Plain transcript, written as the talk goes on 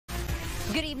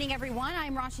Good evening, everyone.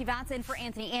 I'm Rashi Vatson for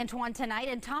Anthony Antoine tonight,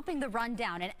 and topping the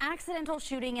rundown, an accidental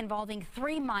shooting involving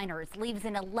 3 minors leaves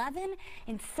an 11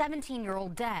 and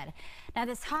 17-year-old dead. Now,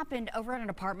 this happened over at an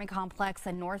apartment complex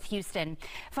in North Houston.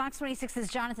 Fox 26's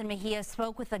Jonathan Mejia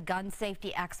spoke with a gun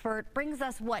safety expert, brings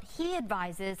us what he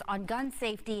advises on gun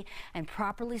safety and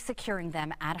properly securing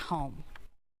them at home.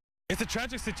 It's a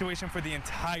tragic situation for the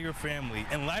entire family.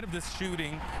 In light of this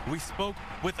shooting, we spoke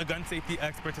with a gun safety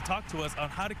expert to talk to us on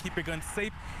how to keep your guns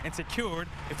safe and secured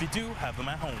if you do have them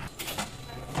at home.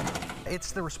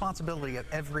 It's the responsibility of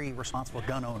every responsible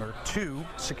gun owner to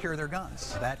secure their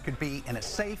guns. That could be in a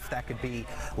safe, that could be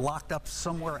locked up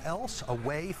somewhere else,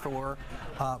 away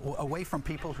from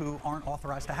people who aren't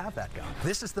authorized to have that gun.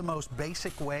 This is the most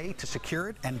basic way to secure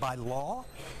it, and by law,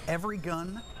 every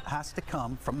gun has to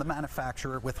come from the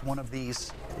manufacturer with one of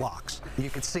these locks. You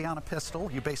can see on a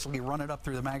pistol, you basically run it up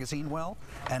through the magazine well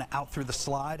and out through the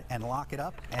slide and lock it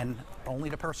up, and only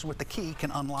the person with the key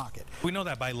can unlock it. We know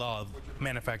that by law,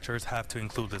 manufacturers have to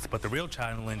include this, but the real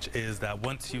challenge is that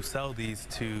once you sell these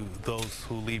to those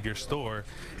who leave your store,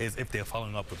 is if they're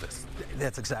following up with this.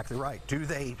 That's exactly right. Do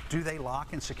they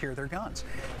lock and secure their guns?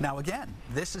 Now again,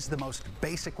 this is the most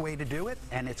basic way to do it,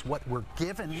 and it's what we're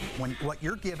given what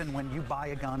you're given when you buy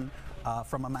a gun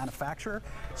from a manufacturer,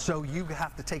 so you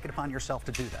have to take it upon yourself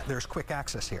to do that. There's quick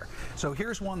access here. So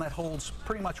here's one that holds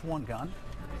pretty much one gun.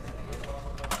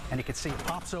 And you can see it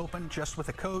pops open just with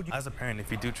a code. As a parent, if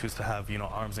you do choose to have,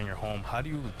 arms in your home, how do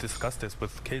you discuss this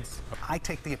with kids? I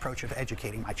take the approach of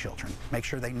educating my children, make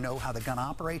sure they know how the gun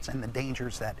operates and the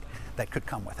dangers that could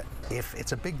come with it. If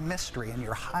it's a big mystery and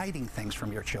you're hiding things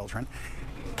from your children,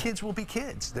 kids will be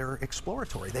kids. They're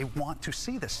exploratory. They want to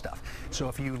see this stuff. So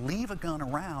if you leave a gun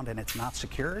around and it's not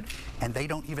secured and they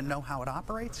don't even know how it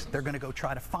operates, they're going to go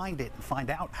try to find it and find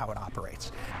out how it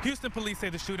operates. Houston police say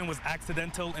the shooting was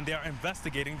accidental and they are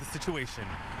investigating the situation.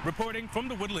 Reporting from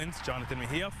the Woodlands, Jonathan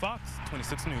Mejia, Fox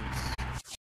 26 News.